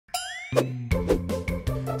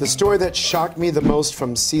The story that shocked me the most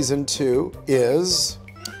from season 2 is...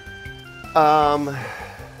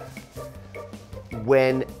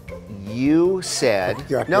 When you said...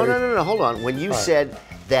 No, hold on. When you said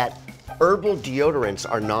that herbal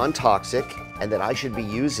deodorants are non-toxic and that I should be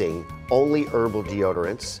using only herbal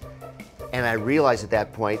deodorants, and I realized at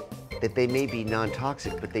that point that they may be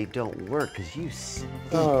non-toxic, but they don't work because you stink.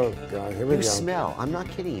 Oh, God, here we go. You smell. I'm not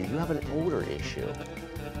kidding you. You have an odor issue.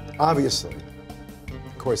 Obviously.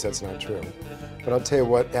 Of course, that's not true. But I'll tell you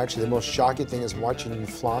what, actually, the most shocking thing is watching you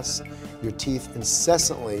floss your teeth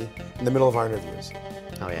incessantly in the middle of our interviews.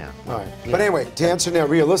 Oh, yeah. All right. Yeah. But anyway, to answer now,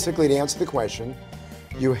 realistically, to answer the question,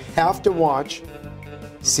 you have to watch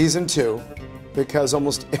season 2 because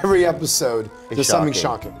almost every episode there's something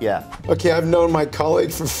shocking. Yeah. Okay, I've known my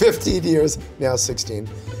colleague for 15 years, now 16.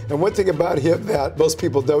 And one thing about him that most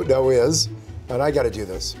people don't know is, and I got to do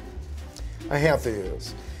this, I have to do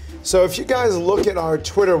this. So if you guys look at our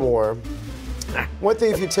Twitter war, one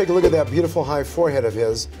thing, if you take a look at that beautiful high forehead of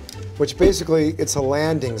his, which basically it's a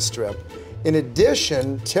landing strip. In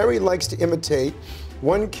addition, Terry likes to imitate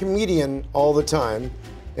one comedian all the time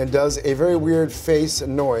and does a very weird face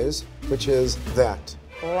and noise, which is that.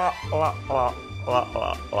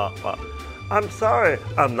 I'm sorry.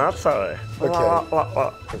 I'm not sorry.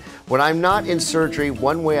 Okay. When I'm not in surgery,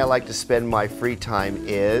 one way I like to spend my free time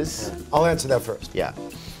is... I'll answer that first. Yeah.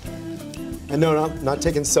 And no, not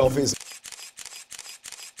taking selfies,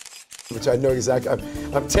 which I know exactly.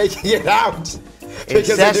 I'm taking it out.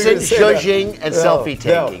 Incessant shushing and selfie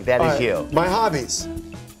taking. That is you. My hobbies,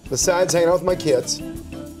 besides hanging out with my kids,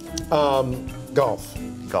 golf.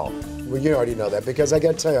 Golf. Well, you already know that because I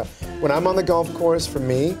got to tell you, when I'm on the golf course, for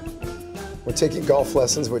me, we're taking golf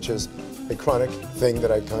lessons, which is a chronic thing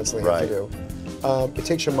that I constantly have to do. It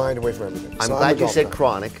takes your mind away from everything. I'm glad you said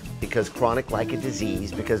chronic, because chronic like a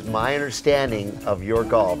disease, because my understanding of your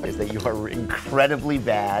golf is that you are incredibly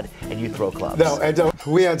bad and you throw clubs. No, I don't.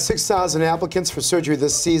 We had 6,000 applicants for surgery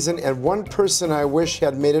this season, and one person I wish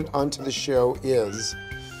had made it onto the show is...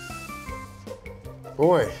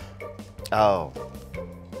 Boy. Oh.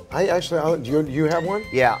 Do you have one?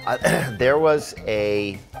 Yeah, there was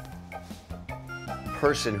a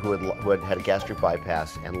person who had a gastric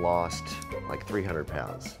bypass and lost like 300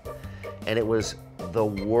 pounds. And it was the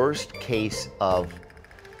worst case of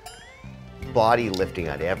body lifting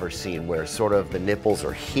I'd ever seen, where sort of the nipples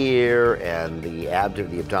are here and the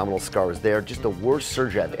abdominal scar is there. Just the worst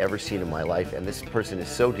surgery I've ever seen in my life. And this person is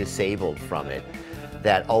so disabled from it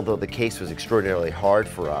that although the case was extraordinarily hard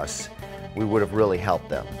for us, we would have really helped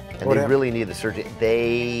them. And they really needed the surgery.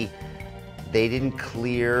 They didn't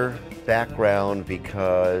clear background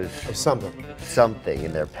because of something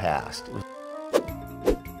in their past.